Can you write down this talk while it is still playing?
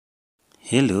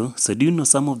Hello, so do you know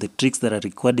some of the tricks that are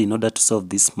required in order to solve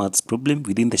this maths problem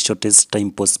within the shortest time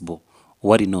possible?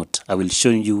 Worry not, I will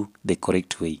show you the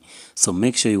correct way. So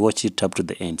make sure you watch it up to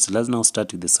the end. So let's now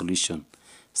start with the solution.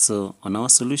 So on our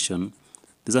solution,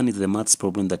 this one is the maths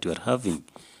problem that you are having.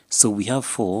 So we have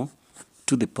 4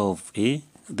 to the power of a,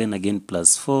 then again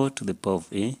plus 4 to the power of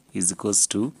a is equals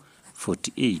to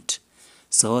 48.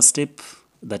 So our step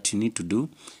that you need to do,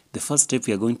 the first step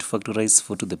we are going to factorize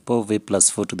 4 to the power of a plus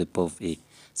 4 to the power of a.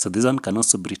 So this one can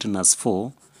also be written as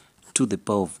 4 to the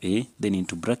power of a, then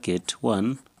into bracket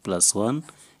 1 plus 1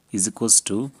 is equals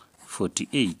to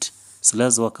 48. So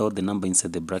let's work out the number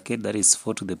inside the bracket, that is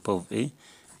 4 to the power of a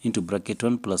into bracket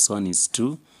 1 plus 1 is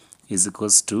 2 is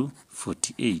equals to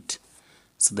 48.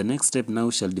 So the next step now,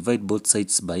 we shall divide both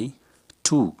sides by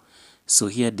 2. So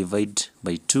here divide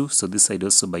by 2, so this side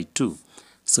also by 2.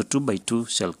 So 2 by 2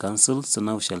 shall cancel, so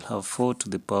now we shall have 4 to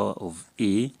the power of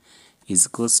a is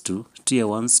equals to, 2 here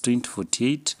once, 2 into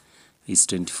 48 is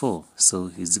 24,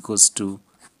 so is equals to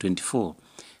 24.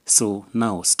 So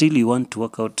now still you want to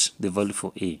work out the value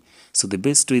for a. So the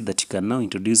best way that you can now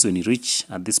introduce when you reach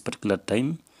at this particular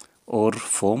time or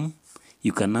form,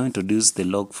 you can now introduce the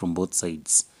log from both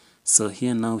sides. So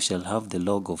here now we shall have the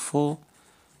log of 4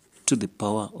 to the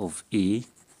power of a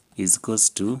is equals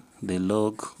to the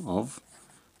log of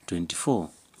 24.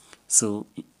 So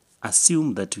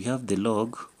assume that we have the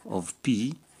log of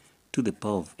p to the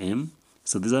power of m.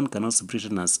 So this one can also be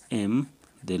written as m,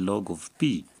 the log of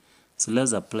p. So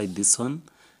let's apply this one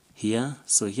here.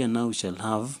 So here now we shall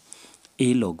have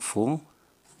a log 4,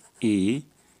 a,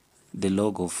 the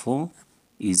log of 4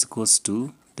 is equals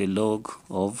to the log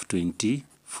of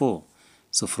 24.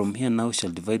 So from here now we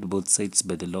shall divide both sides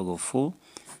by the log of 4.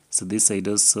 So this side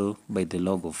also by the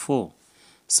log of 4.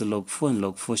 So log 4 and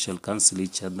log 4 shall cancel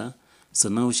each other. So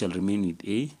now we shall remain with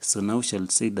a. So now we shall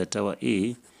say that our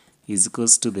a is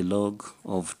equals to the log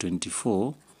of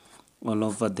 24 all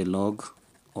over the log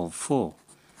of 4.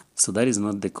 So that is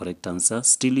not the correct answer.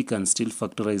 Still, you can still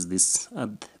factorize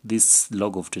this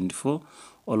log of 24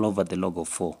 all over the log of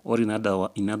 4. Or in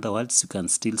other words, you can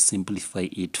still simplify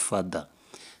it further.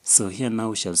 So here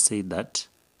now we shall say that,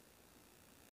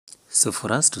 so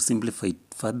for us to simplify it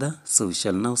further, so we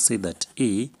shall now say that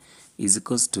a is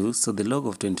equals to, so the log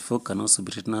of 24 can also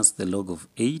be written as the log of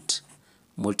 8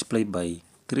 multiplied by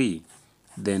 3.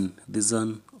 Then this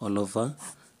one all over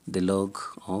the log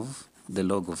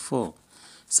of 4.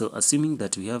 So assuming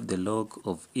that we have the log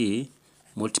of a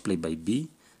multiplied by b,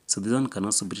 so this one can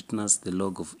also be written as the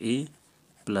log of a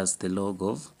plus the log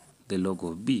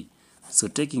of b. So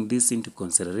taking this into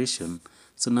consideration,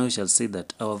 so now we shall say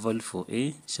that our value for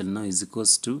a shall now is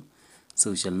equals to,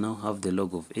 so we shall now have the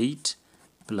log of 8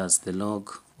 plus the log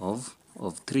of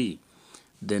 3.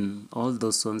 Then all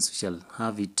those ones we shall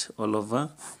have it all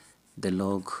over the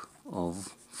log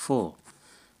of 4.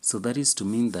 So that is to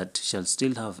mean that we shall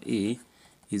still have a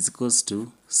is equals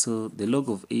to, so the log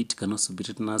of 8 can also be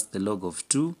written as the log of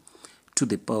 2 to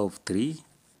the power of 3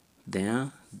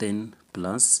 there, then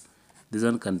plus this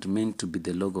one can remain to be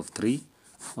the log of 3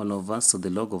 all over, so the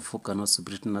log of 4 can also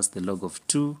be written as the log of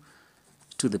 2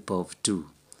 to the power of 2.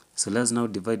 So let's now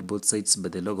divide both sides by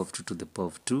the log of 2 to the power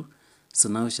of 2. So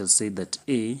now we shall say that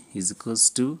a is equals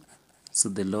to, so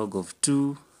the log of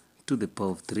 2 to the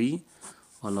power of 3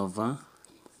 all over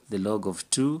the log of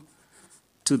 2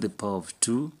 to the power of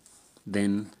 2,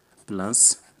 then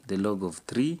plus the log of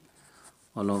 3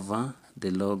 all over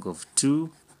the log of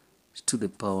 2 to the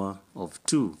power of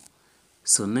 2.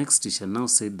 So next we shall now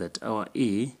say that our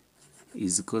a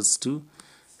is equals to,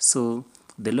 so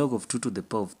the log of 2 to the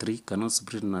power of 3 can also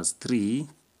be written as 3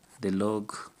 the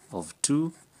log of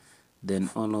 2,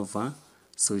 then all over,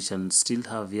 so we shall still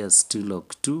have here as 2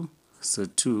 log 2, so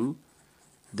 2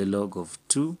 the log of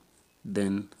 2,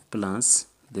 then plus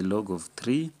the log of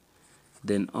 3,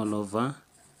 then all over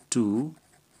 2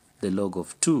 the log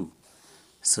of 2.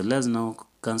 So let's now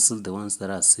cancel the ones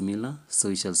that are similar. So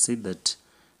we shall say that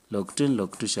log 2 and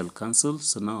log 2 shall cancel.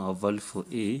 So now our value for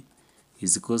a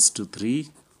is equals to 3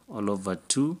 all over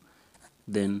 2,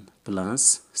 then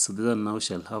plus, so this one now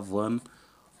shall have 1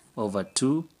 over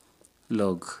 2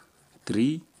 log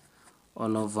 3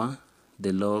 all over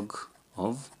the log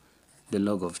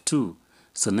of 2.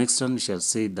 So next one we shall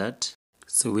say that,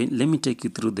 so let me take you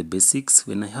through the basics.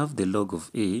 When I have the log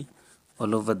of a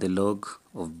all over the log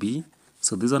of b,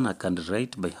 so this one I can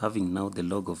write by having now the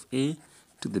log of a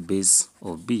to the base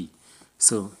of b.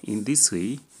 So in this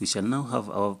way, we shall now have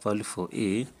our value for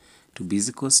a to be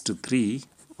equals to 3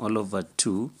 all over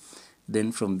 2.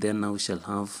 Then from there now we shall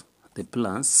have the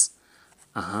plus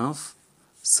a half.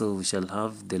 So we shall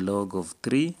have the log of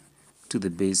 3 to the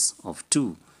base of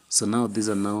 2. So now these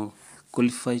are now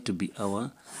qualified to be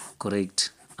our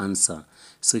correct answer.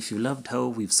 So if you loved how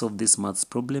we've solved this maths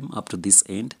problem up to this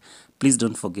end, please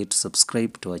don't forget to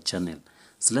subscribe to our channel.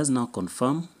 So let's now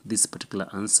confirm this particular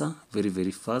answer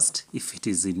very fast if it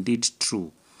is indeed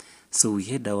true. So we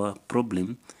had our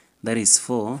problem, that is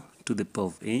 4 to the power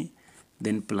of a,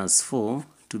 then plus 4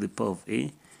 to the power of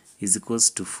a is equals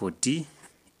to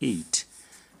 48.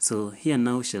 So here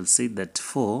now we shall say that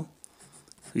 4,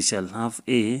 we shall have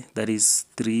a, that is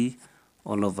 3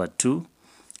 all over 2.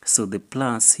 So the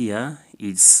plus here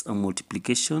is a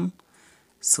multiplication.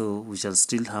 So we shall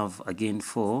still have again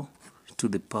 4 to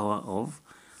the power of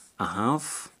a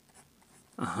half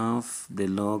the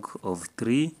log of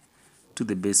 3 to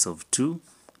the base of 2.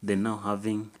 Then now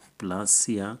having plus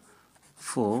here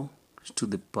 4 to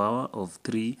the power of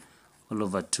 3 all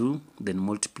over 2. Then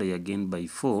multiply again by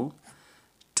 4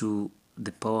 to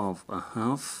the power of a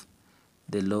half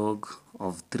the log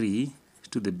of 3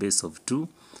 to the base of 2.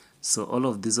 So all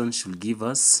of these ones should give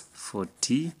us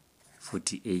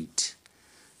 48.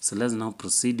 So let's now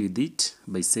proceed with it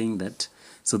by saying that,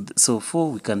 so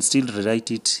 4 we can still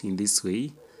rewrite it in this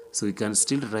way. So we can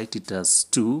still write it as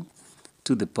 2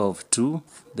 to the power of 2,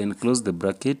 then close the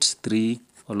bracket, 3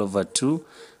 all over 2,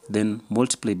 then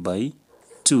multiply by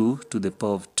 2 to the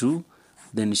power of 2,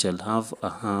 then we shall have a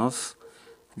half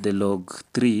the log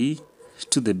 3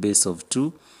 to the base of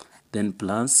 2, then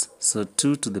plus, so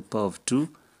 2 to the power of 2,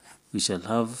 we shall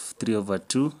have 3 over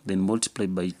 2, then multiply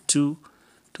by 2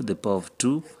 to the power of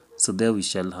 2, so there we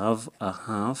shall have a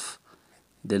half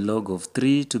the log of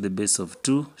 3 to the base of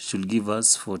 2 should give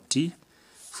us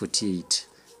 48.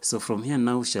 So from here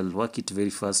now we shall work it very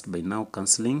fast by now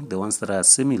cancelling the ones that are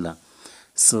similar.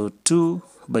 So 2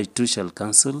 by 2 shall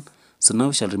cancel, so now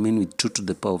we shall remain with 2 to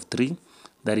the power of 3,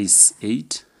 that is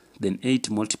 8, then 8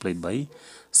 multiplied by,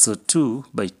 so 2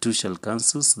 by 2 shall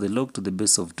cancel, so the log to the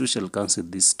base of 2 shall cancel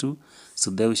these 2, so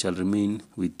there we shall remain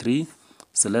with 3.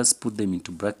 So let's put them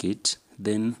into bracket,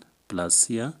 then plus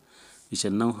here we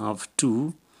shall now have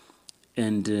 2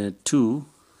 and 2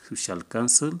 we shall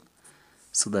cancel,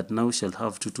 so that now we shall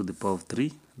have 2 to the power of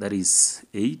 3, that is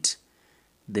 8,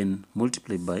 then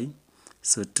multiply by,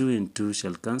 so 2 and 2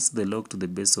 shall cancel, the log to the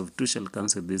base of 2 shall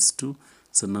cancel these 2,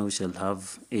 so now we shall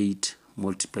have 8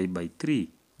 multiplied by 3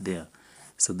 there.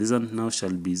 So this one now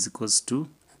shall be equals to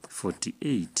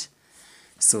 48.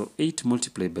 So 8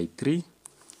 multiplied by 3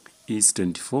 is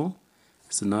 24.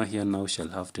 So now here now shall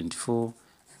have 24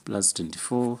 plus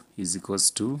 24 is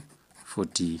equals to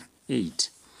 48.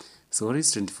 So what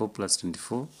is 24 plus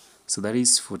 24? So that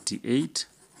is 48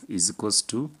 is equals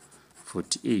to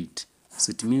 48.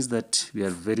 So it means that we are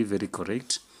very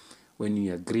correct when we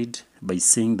agreed by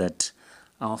saying that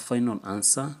our final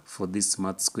answer for this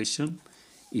maths question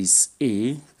is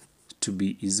A to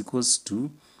be is equals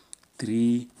to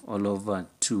 3 all over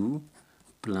 2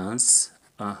 plus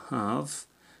a half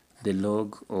the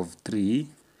log of 3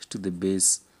 to the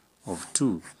base of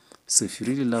 2. So if you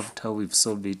really loved how we've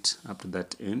solved it up to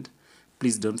that end,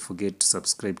 please don't forget to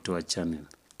subscribe to our channel.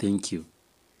 Thank you.